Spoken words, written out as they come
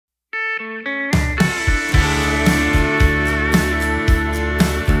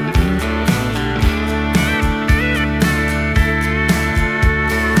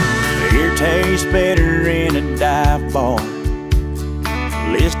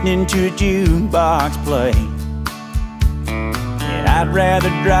listening to a jukebox play. And I'd rather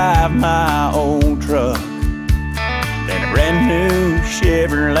drive my old truck than a brand new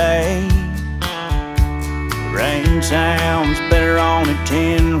Chevrolet. Rain sounds better on a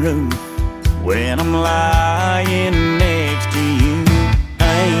tin roof when I'm lying next to you.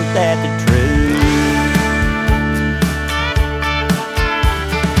 Ain't that the truth?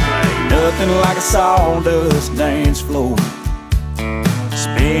 Ain't nothing like a sawdust dance floor,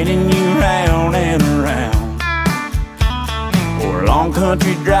 spinning you round and around, or a long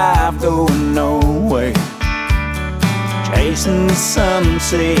country drive going nowhere, chasing the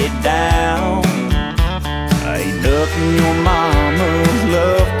sunset down. Ain't nothing your mama's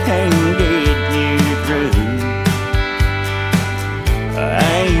love can't get you through.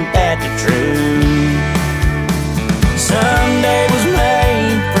 Ain't that the truth? Sunday was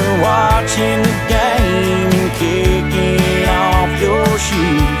made for watching the game and kicking off your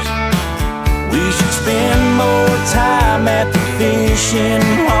shoes. We should spend more time at the fishing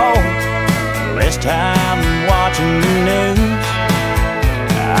hole, less time watching the news.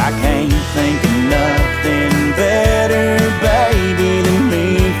 I can't think of nothing better, baby, than me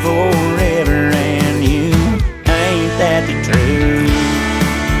forever and you. Ain't that the truth?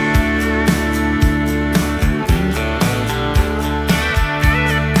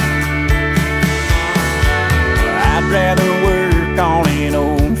 I'd rather work on an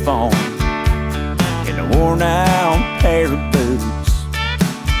old phone in a worn out pair of boots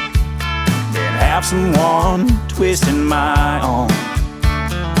than have someone twisting my arm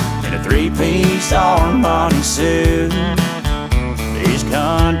in a three-piece Armani suit. This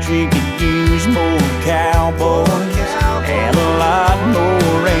country could use more cowboys and a lot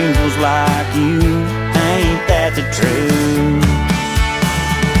more angels like you. Ain't that the truth?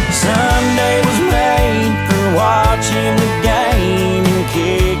 Sunday was made for watching the game and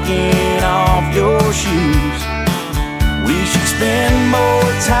kicking off your shoes. We should spend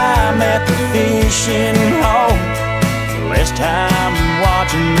more time at the fishing hole, less time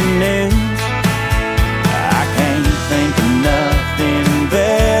watching the news. I can't think of nothing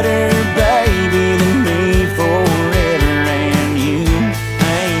better, baby, than me forever and you.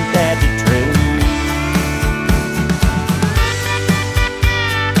 Ain't that the truth?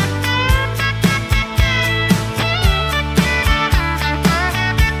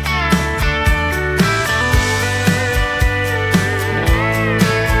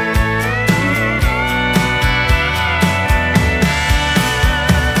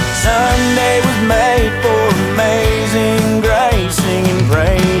 Sunday was made for amazing grace, singing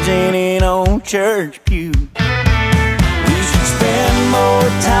praise in an old church pew. We should spend more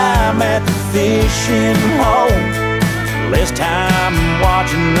time at the fishing hole, less time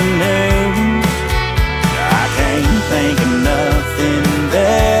watching the news. I can't think of nothing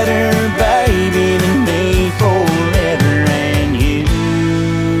better, baby, than me forever and you.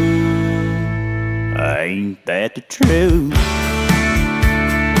 Ain't that the truth?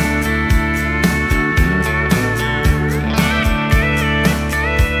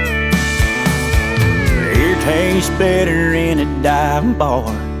 Tastes better in a dive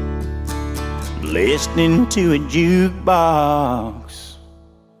bar, listening to a jukebox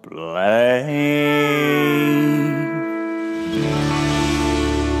play.